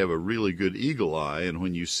is to have a really good eagle eye, and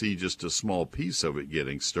when you see just a small piece of it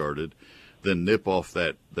getting started, then nip off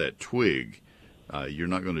that twig. You're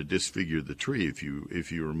not going to disfigure the tree if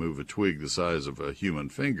you remove a twig the size of a human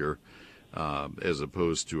finger. as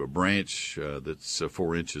opposed to a branch that's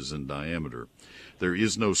 4 inches in diameter. There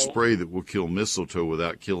is no spray that will kill mistletoe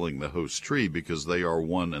without killing the host tree because they are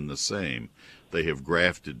one and the same. They have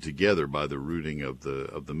grafted together by the rooting of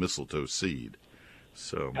the mistletoe seed.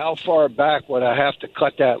 So, how far back would I have to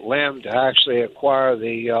cut that limb to actually acquire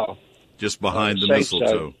the? Just behind the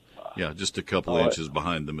mistletoe. Yeah, just a couple inches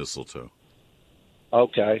behind the mistletoe.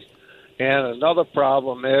 Okay. And another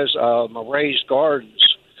problem is my raised gardens.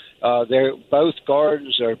 Both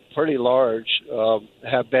gardens are pretty large.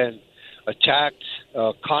 Have been attacked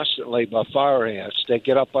constantly by fire ants. They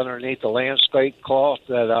get up underneath the landscape cloth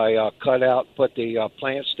that I cut out, put the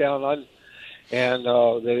plants down on, and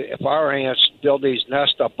the fire ants build these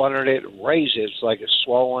nests up under it and raise it. It's like it's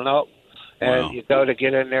swollen up. And wow. You go to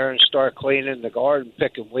get in there and start cleaning the garden,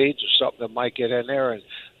 picking weeds or something that might get in there, and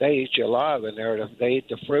they eat you alive in there. They eat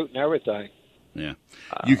the fruit and everything. Yeah.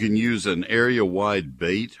 You can use an area-wide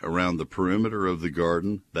bait around the perimeter of the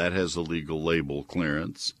garden. That has a legal label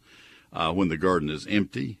clearance. When the garden is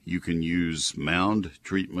empty, you can use mound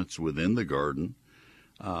treatments within the garden.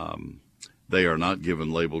 They are not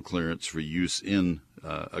given label clearance for use in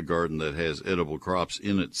a garden that has edible crops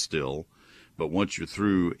in it still. But once you're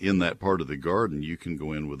through in that part of the garden, you can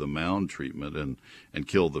go in with a mound treatment and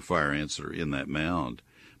kill the fire ants that are in that mound.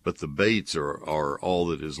 But the baits are all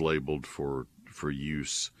that is labeled for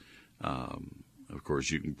use. Of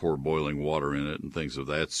course, you can pour boiling water in it and things of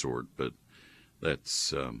that sort, but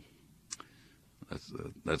that's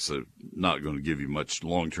not going to give you much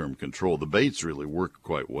long-term control. The baits really work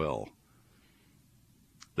quite well.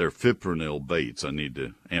 They're fipronil baits. I need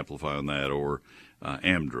to amplify on that, or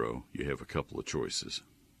Amdro. You have a couple of choices.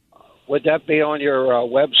 Would that be on your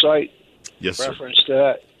website? Yes, sir. Reference to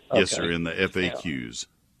that? Okay. Yes, sir, in the FAQs.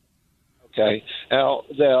 Okay. Now,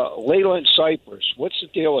 the Leyland cypress, what's the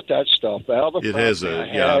deal with that stuff? It has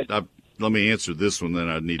let me answer this one, then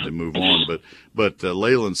I need to move on. But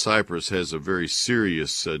Leyland cypress has a very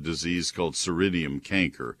serious disease called Ceridium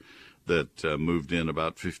canker that moved in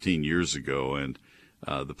about 15 years ago, and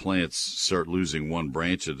the plants start losing one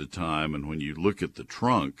branch at a time, and when you look at the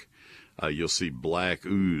trunk, you'll see black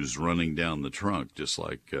ooze running down the trunk, just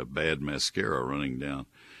like bad mascara running down.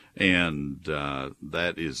 And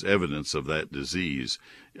that is evidence of that disease.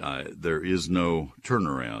 There is no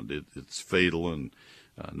turnaround. It's fatal, and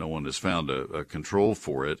no one has found a control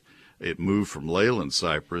for it. It moved from Leyland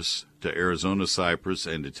cypress to Arizona cypress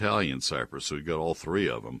and Italian cypress, so we've got all three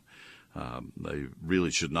of them. They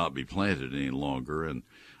really should not be planted any longer, and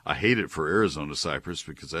I hate it for Arizona cypress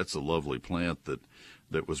because that's a lovely plant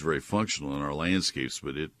that was very functional in our landscapes,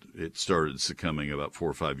 but it started succumbing about 4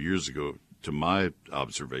 or 5 years ago to my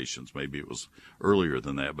observations. Maybe it was earlier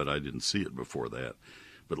than that, but I didn't see it before that.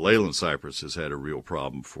 But Leyland cypress has had a real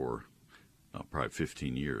problem for probably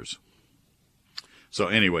 15 years. So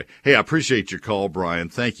anyway, hey, I appreciate your call, Brian.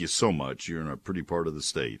 Thank you so much. You're in a pretty part of the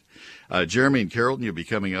state. Jeremy and Carrollton, you'll be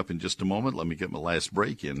coming up in just a moment. Let me get my last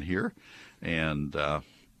break in here. And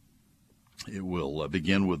it will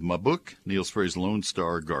begin with my book, Neil Sperry's Lone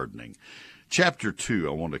Star Gardening. Chapter 2,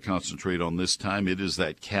 I want to concentrate on this time. It is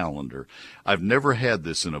that calendar. I've never had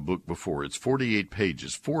this in a book before. It's 48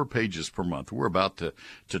 pages, 4 pages per month. We're about to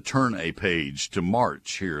turn a page to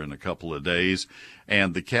March here in a couple of days.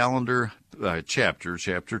 And the calendar chapter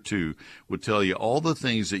 2, would tell you all the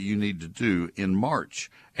things that you need to do in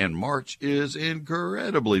March. And March is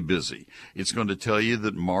incredibly busy. It's going to tell you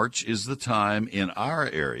that March is the time in our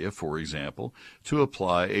area, for example, to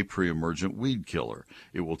apply a pre-emergent weed killer.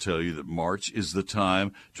 It will tell you that March is the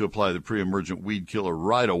time to apply the pre-emergent weed killer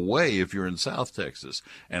right away if you're in South Texas,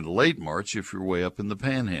 and late March if you're way up in the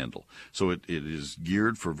Panhandle. So it is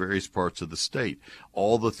geared for various parts of the state.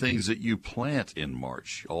 All the things that you plant in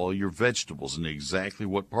March, all your vegetables, and exactly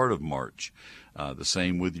what part of March. The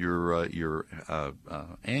same with your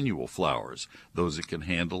annual flowers, those that can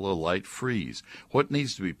handle a light freeze. What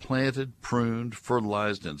needs to be planted, pruned,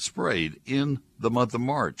 fertilized, and sprayed in the month of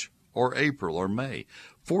March or April or May.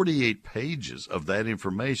 48 pages of that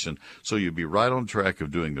information, so you'll be right on track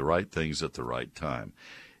of doing the right things at the right time.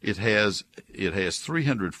 It has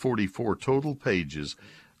 344 total pages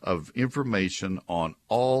of information on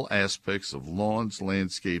all aspects of lawns,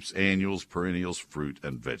 landscapes, annuals, perennials, fruit,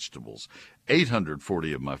 and vegetables.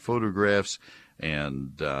 840 of my photographs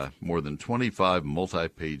and more than 25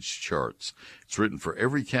 multi-page charts. It's written for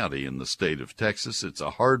every county in the state of Texas. It's a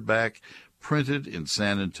hardback, printed in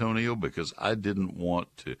San Antonio because I didn't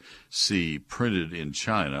want to see printed in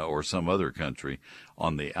China or some other country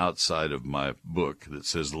on the outside of my book that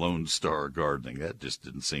says Lone Star Gardening. That just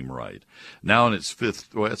didn't seem right. Now in its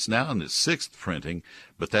it's now in its sixth printing,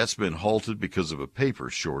 but that's been halted because of a paper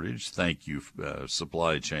shortage. Thank you,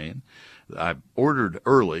 supply chain. I ordered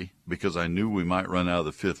early because I knew we might run out of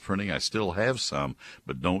the fifth printing. I still have some,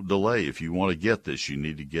 but don't delay. If you want to get this, you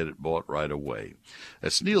need to get it bought right away.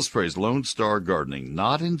 That's Neil Sperry's Lone Star Gardening,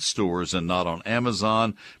 not in stores and not on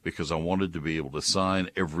Amazon, because I wanted to be able to sign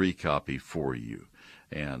every copy for you.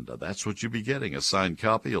 And that's what you'll be getting, a signed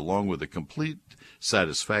copy along with a complete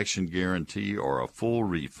satisfaction guarantee or a full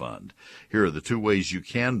refund. Here are the two ways you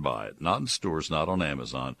can buy it, not in stores, not on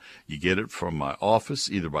Amazon. You get it from my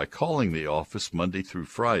office, either by calling the office Monday through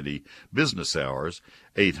Friday, business hours,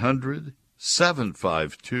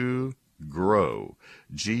 800-752-GROW,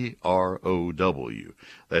 GROW.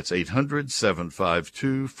 That's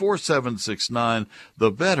 800-752-4769.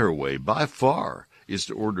 The better way, by far, is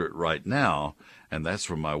to order it right now, and that's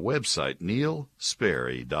from my website,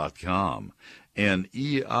 neilsperry.com,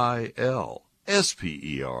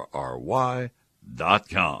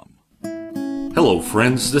 NeilSperry.com. Hello,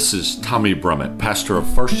 friends. This is Tommy Brummett, pastor of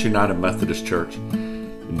First United Methodist Church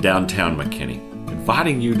in downtown McKinney,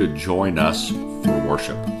 inviting you to join us for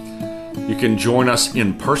worship. You can join us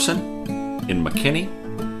in person in McKinney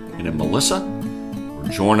and in Melissa, or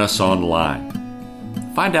join us online.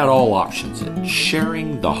 Find out all options at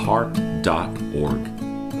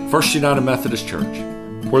sharingtheheart.org. First United Methodist Church,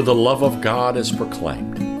 where the love of God is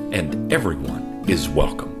proclaimed and everyone is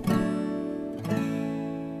welcome.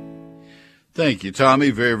 Thank you, Tommy,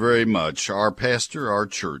 very, very much. Our pastor, our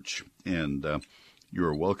church, and you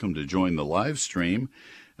are welcome to join the live stream,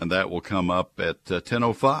 and that will come up at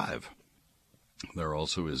 10:05. There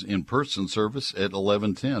also is in-person service at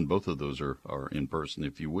 11:10. Both of those are in person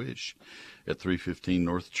if you wish, at 315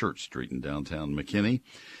 North Church Street in downtown McKinney.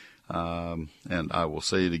 And I will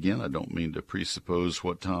say it again, I don't mean to presuppose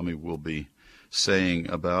what Tommy will be saying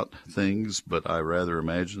about things, but I rather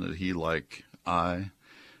imagine that he, like I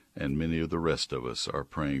and many of the rest of us, are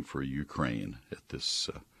praying for Ukraine at this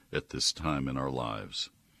time in our lives.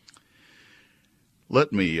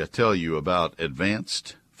 Let me tell you about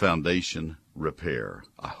Advanced Foundation Repair.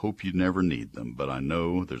 I hope you never need them, but I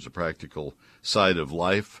know there's a practical side of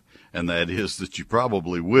life, and that is that you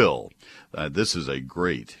probably will. This is a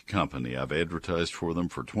great company. I've advertised for them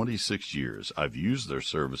for 26 years. I've used their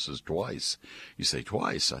services twice. You say,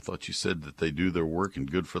 twice? I thought you said that they do their work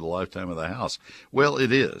and good for the lifetime of the house. Well,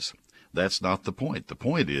 it is. That's not the point. The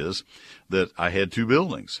point is that I had two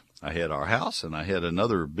buildings. I had our house, and I had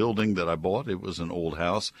another building that I bought. It was an old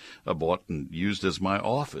house I bought and used as my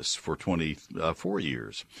office for 24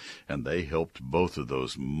 years, and they helped both of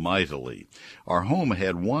those mightily. Our home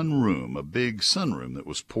had one room, a big sunroom that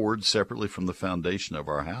was poured separately from the foundation of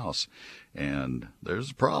our house, and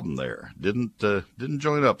there's a problem there. Didn't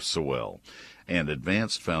join up so well, and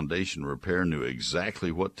Advanced Foundation Repair knew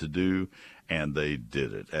exactly what to do, and they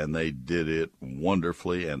did it, and they did it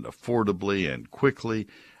wonderfully and affordably and quickly,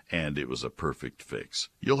 and it was a perfect fix.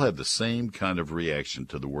 You'll have the same kind of reaction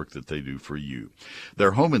to the work that they do for you.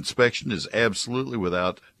 Their home inspection is absolutely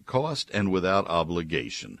without cost and without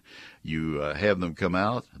obligation. You have them come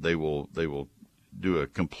out. They will do a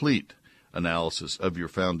complete analysis of your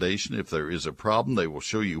foundation. If there is a problem, they will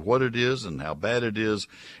show you what it is and how bad it is,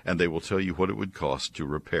 and they will tell you what it would cost to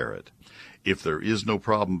repair it. If there is no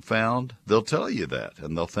problem found, they'll tell you that,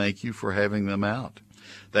 and they'll thank you for having them out.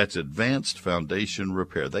 That's Advanced Foundation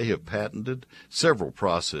Repair. They have patented several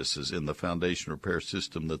processes in the foundation repair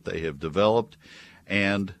system that they have developed,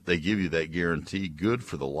 and they give you that guarantee, good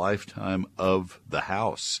for the lifetime of the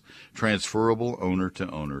house. Transferable owner to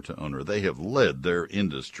owner to owner. They have led their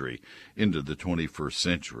industry into the 21st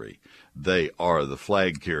century. They are the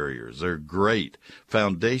flag carriers. They're great.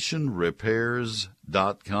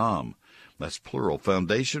 FoundationRepairs.com. That's plural,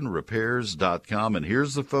 FoundationRepairs.com. And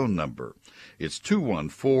here's the phone number. It's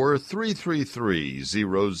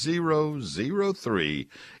 214-333-0003.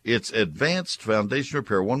 It's Advanced Foundation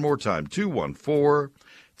Repair. One more time,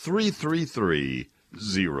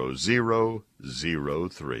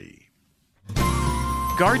 214-333-0003.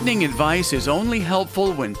 Gardening advice is only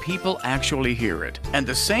helpful when people actually hear it. And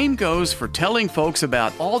the same goes for telling folks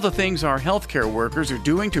about all the things our healthcare workers are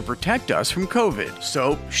doing to protect us from COVID.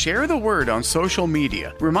 So share the word on social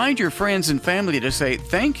media. Remind your friends and family to say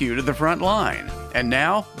thank you to the front line. And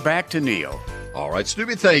now, back to Neil. All right,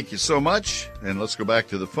 Snoopy, thank you so much. And let's go back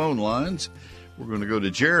to the phone lines. We're going to go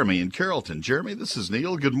to Jeremy in Carrollton. Jeremy, this is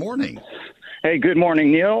Neil. Good morning. Hey, good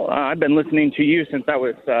morning, Neil. I've been listening to you since I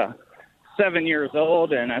was 7 years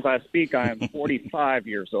old, and as I speak, I am 45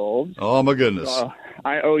 years old. Oh, my goodness.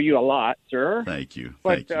 I owe you a lot, sir. Thank you.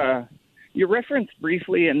 But you referenced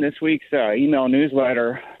briefly in this week's email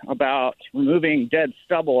newsletter about removing dead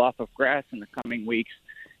stubble off of grass in the coming weeks.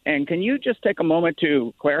 And can you just take a moment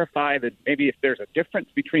to clarify that maybe if there's a difference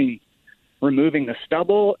between removing the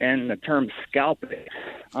stubble and the term scalping,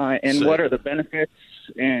 and what are the benefits,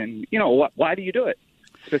 and why do you do it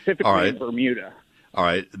specifically in Bermuda? All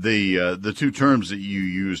right, the two terms that you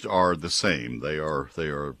used are the same. They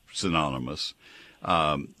are synonymous.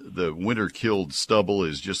 The winter-killed stubble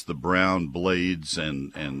is just the brown blades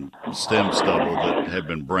and stem stubble that have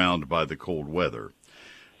been browned by the cold weather.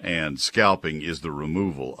 And scalping is the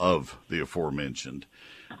removal of the aforementioned.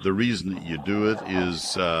 The reason that you do it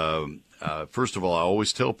is, first of all, I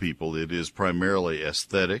always tell people it is primarily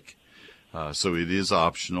aesthetic, so it is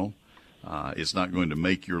optional. It's not going to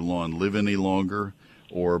make your lawn live any longer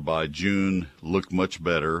or by June look much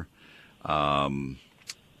better. I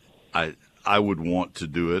would want to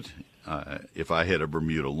do it if I had a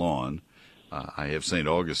Bermuda lawn. I have St.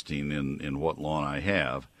 Augustine in what lawn I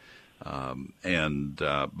have, and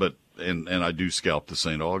I do scalp the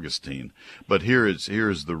St. Augustine. But here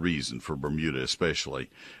is the reason for Bermuda especially.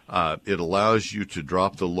 It allows you to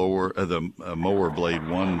drop the mower blade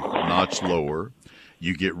one notch lower.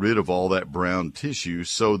 You get rid of all that brown tissue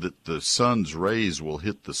so that the sun's rays will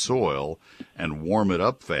hit the soil and warm it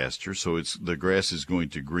up faster, so the grass is going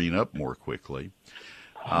to green up more quickly.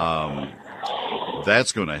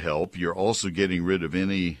 That's going to help. You're also getting rid of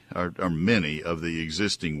many of the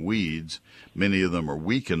existing weeds. Many of them are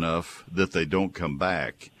weak enough that they don't come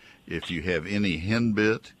back. If you have any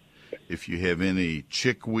henbit, if you have any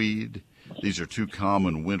chickweed, these are two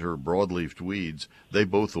common winter broadleafed weeds. They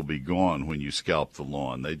both will be gone when you scalp the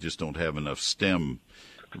lawn. They just don't have enough stem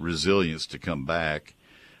resilience to come back.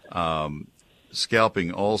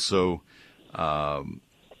 Scalping also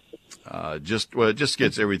it just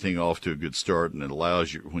gets everything off to a good start, and it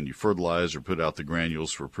allows you, when you fertilize or put out the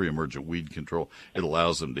granules for pre-emergent weed control, it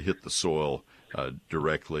allows them to hit the soil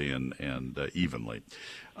directly and evenly.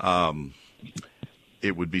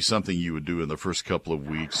 It would be something you would do in the first couple of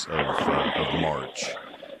weeks of March,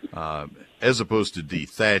 as opposed to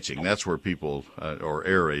dethatching. That's where people, or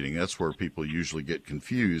aerating, that's where people usually get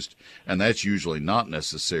confused, and that's usually not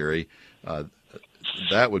necessary.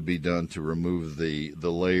 That would be done to remove the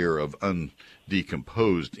layer of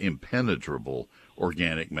undecomposed, impenetrable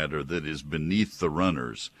organic matter that is beneath the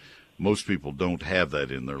runners. Most people don't have that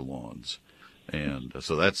in their lawns, and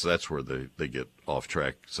so that's where they get off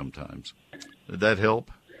track sometimes. Did that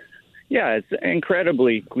help? Yeah, it's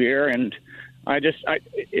incredibly clear, and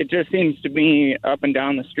it just seems to me up and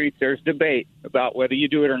down the streets there's debate about whether you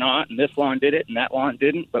do it or not, and this lawn did it and that lawn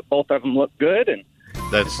didn't, but both of them look good. And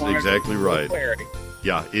that's exactly right.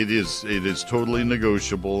 Yeah, it is totally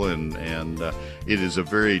negotiable, and it is a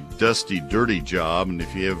very dusty, dirty job, and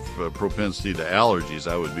if you have a propensity to allergies,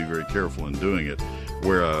 I would be very careful in doing it.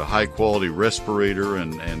 Wear a high-quality respirator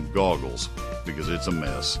and goggles, because it's a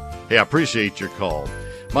mess. Hey, I appreciate your call.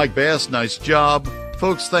 Mike Bass, nice job.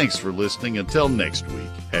 Folks, thanks for listening. Until next week,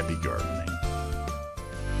 happy gardening.